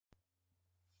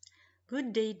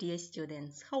Good day, dear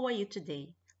students. How are you today?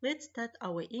 Let's start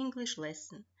our English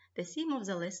lesson. The theme of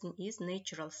the lesson is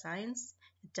natural science,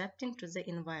 adapting to the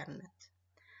environment.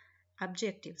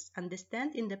 Objectives: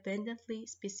 understand independently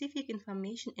specific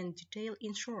information and detail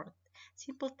in short,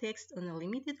 simple text on a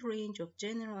limited range of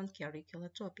general and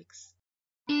curricular topics.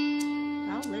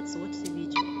 Now let's watch the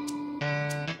video.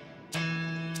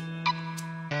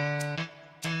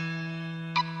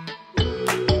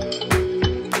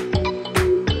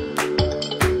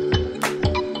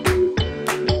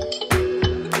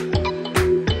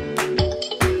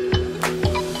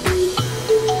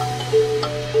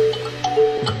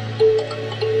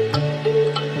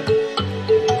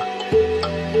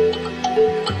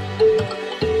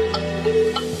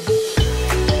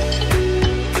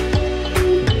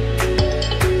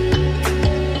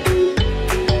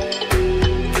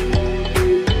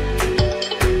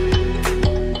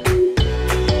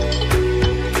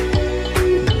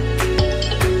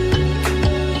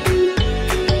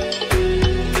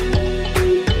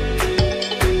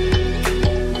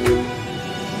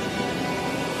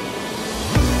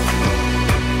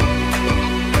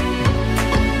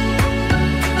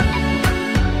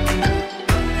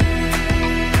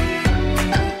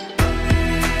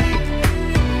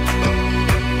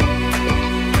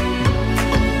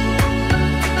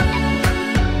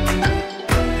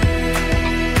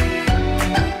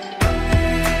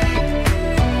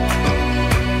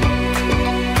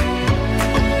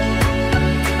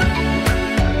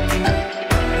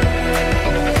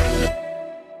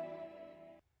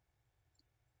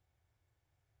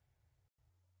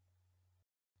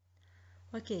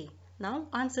 Okay, now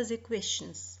answer the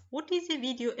questions. What is the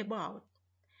video about?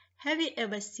 Have you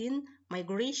ever seen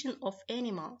migration of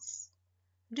animals?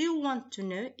 Do you want to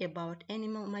know about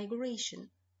animal migration?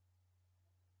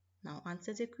 Now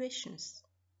answer the questions.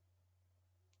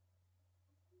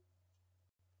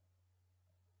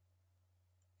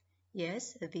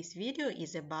 Yes, this video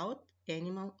is about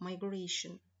animal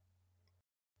migration.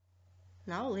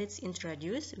 Now let's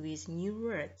introduce with new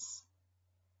words.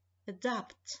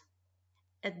 Adapt,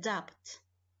 adapt,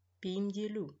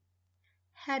 бейімделу.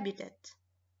 Habitat,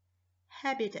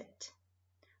 habitat,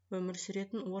 өмір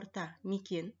сүретін орта,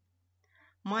 мекен.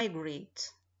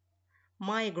 Migrate,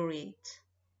 migrate,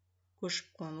 көшіп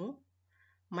қону.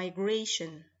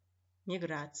 Migration,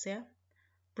 миграция.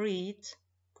 Breed,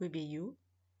 көбею.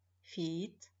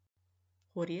 Feed,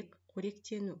 қорек,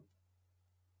 қоректену.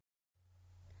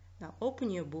 Now open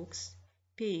your books,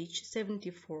 page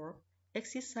 74,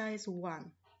 exercise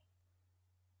 1.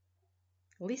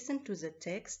 Listen to the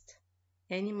text,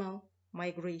 animal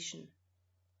migration.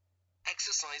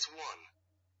 Exercise 1.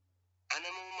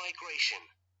 Animal migration.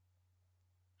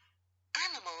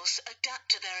 Animals adapt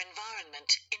to their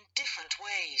environment in different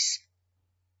ways.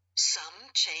 Some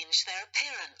change their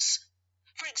appearance.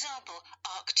 For example,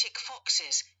 Arctic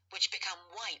foxes, which become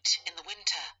white in the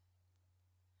winter.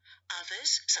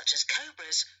 Others, such as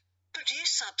cobras,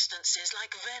 produce substances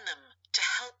like venom to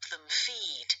help them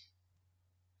feed.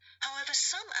 However,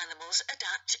 some animals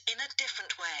adapt in a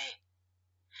different way.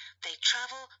 They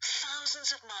travel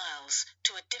thousands of miles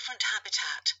to a different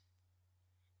habitat.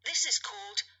 This is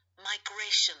called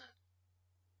migration.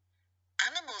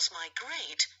 Animals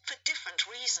migrate for different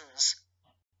reasons.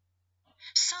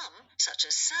 Some, such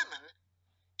as salmon,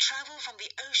 travel from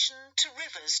the ocean to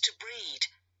rivers to breed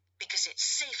because it's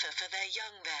safer for their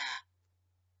young there.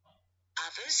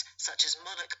 Others, such as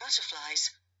monarch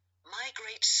butterflies,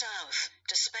 migrate south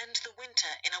to spend the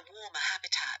winter in a warmer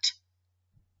habitat.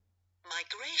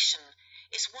 Migration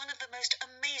is one of the most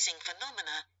amazing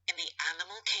phenomena in the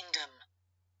animal kingdom.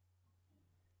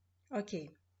 Okay,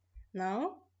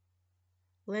 now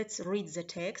let's read the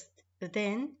text,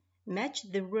 then match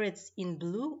the words in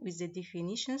blue with the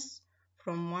definitions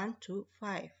from 1 to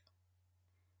 5.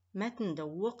 Мәтінді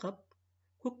оқып,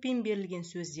 көкпен берілген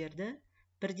сөздерді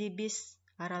 1-5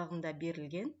 аралығында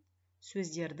берілген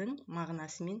сөздердің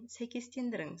мағынасымен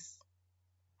сәйкестендіріңіз.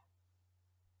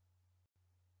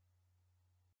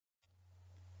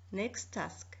 Next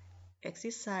task,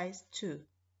 exercise 2.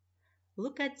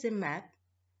 Look at the map,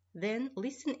 then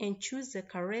listen and choose the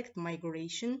correct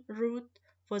migration route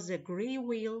for the gray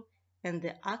whale and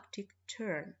the Arctic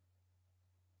tern.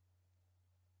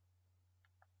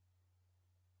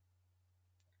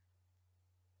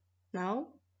 Now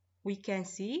we can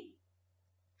see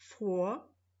 4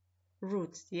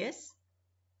 routes, yes?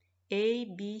 A,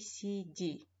 B, C,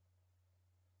 D.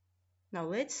 Now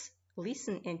let's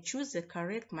listen and choose the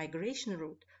correct migration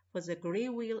route for the gray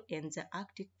whale and the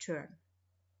Arctic tern.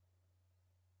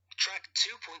 Track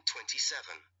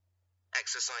 2.27.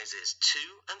 Exercises 2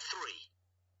 and 3.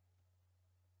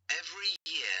 Every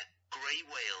year, grey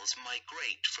whales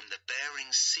migrate from the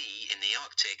Bering Sea in the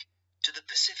Arctic to the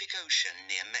Pacific Ocean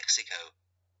near Mexico.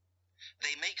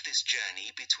 They make this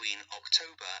journey between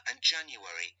October and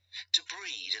January to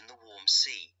breed in the warm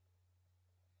sea.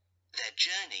 Their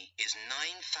journey is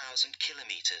 9,000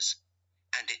 kilometers,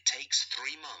 and it takes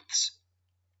 3 months.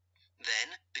 Then,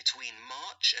 between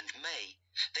March and May,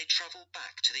 they travel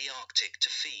back to the Arctic to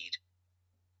feed.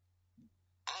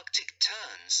 Arctic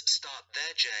terns start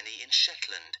their journey in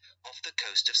Shetland, off the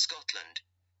coast of Scotland,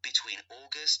 between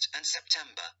August and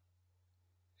September.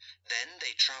 Then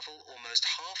they travel almost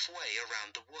halfway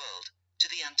around the world to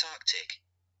the Antarctic.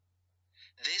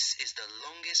 This is the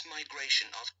longest migration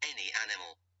of any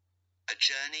animal, a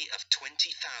journey of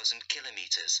 20,000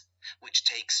 kilometers, which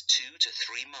takes 2 to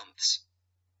 3 months.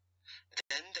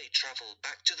 Then they travel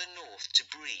back to the north to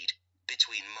breed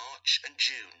between March and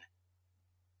June.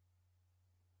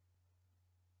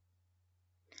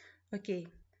 Okay,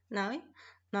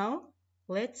 now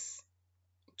let's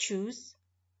choose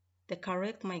the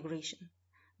correct migration.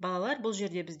 Балалар, бұл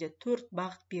жерде бізде 4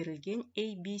 бағыт берілген A,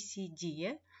 B, C,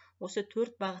 D. Осы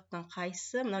 4 бағыттың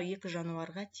қайсысы мынау екі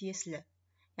жануарға тиесілі?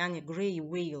 Яғни Grey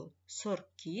Whale, сұр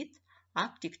кит,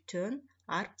 Arctic Tern,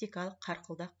 арктикалық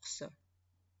қарқылдақ құсы.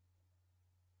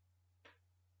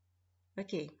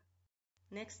 Okay,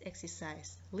 next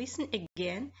exercise. Listen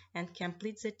again and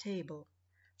complete the table.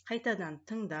 Қайтадан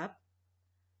тыңдап,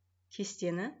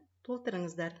 кестені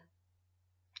толтырыңыздар.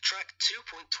 Track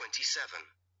 2.27.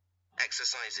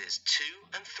 Exercises 2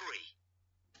 and 3.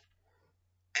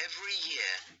 Every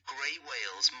year, grey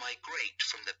whales migrate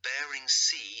from the Bering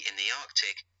Sea in the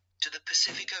Arctic to the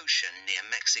Pacific Ocean near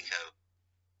Mexico.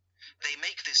 They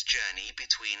make this journey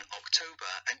between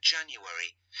October and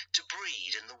January to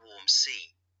breed in the warm sea.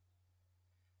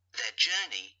 Their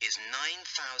journey is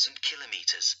 9,000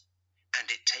 kilometers, and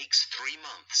it takes 3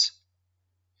 months.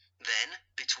 Then,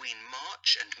 between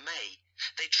March and May,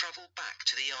 they travel back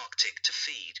to the Arctic to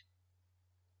feed.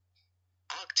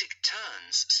 Arctic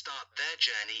terns start their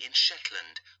journey in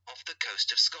Shetland, off the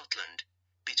coast of Scotland,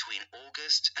 between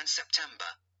August and September.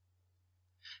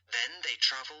 Then they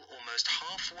travel almost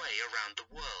halfway around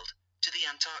the world to the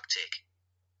Antarctic.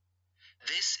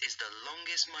 This is the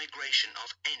longest migration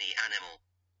of any animal,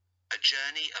 a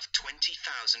journey of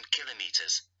 20,000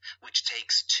 kilometers, which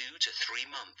takes 2 to 3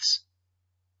 months.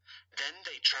 Then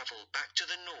they travel back to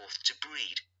the north to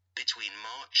breed between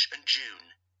March and June.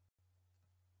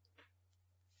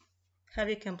 Have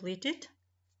you completed?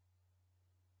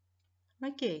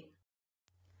 Okay.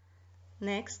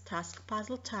 Next task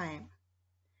puzzle time.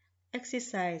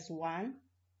 Exercise 1,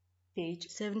 page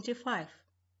 75.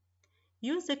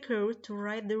 Use the code to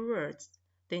write the words,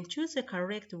 then choose the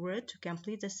correct word to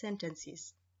complete the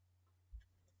sentences.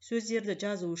 Сөздерді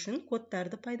жазу үшін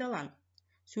кодтарды пайдалан.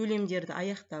 Сөйлемдерді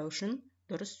аяқтау үшін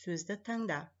дұрыс сөзді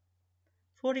таңда.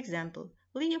 For example,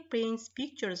 Leo paints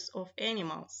pictures of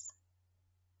animals.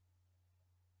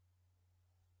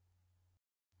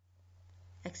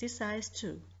 Exercise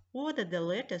 2. Order the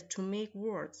letters to make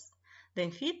words,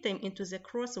 then fit them into the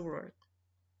crossword.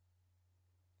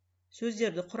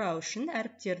 Сөздерді құрау үшін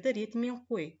әріптерді ретімен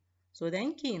қой,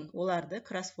 содан кейін оларды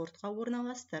кроссвордқа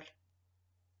орналастыр.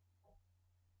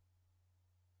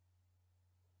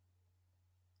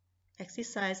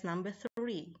 Exercise number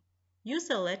 3. Use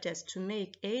the letters to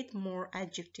make 8 more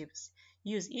adjectives.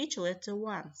 Use each letter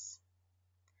once.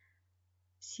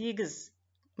 8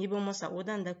 не болмаса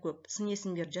одан да көп сын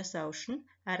есімдер жасау үшін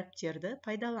әріптерді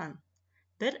пайдалан.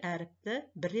 Бір әріпті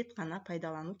бір рет қана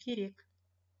пайдалану керек.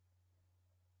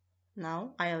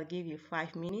 Now I'll give you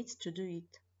 5 minutes to do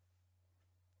it.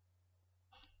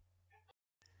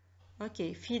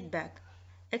 Okay, feedback.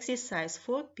 Exercise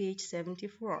 4, page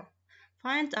 74.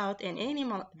 Find out an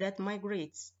animal that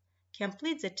migrates.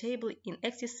 Complete the table in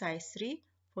exercise 3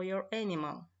 for your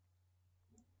animal.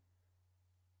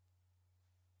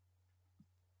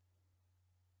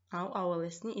 Now our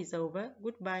lesson is over.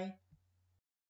 Goodbye.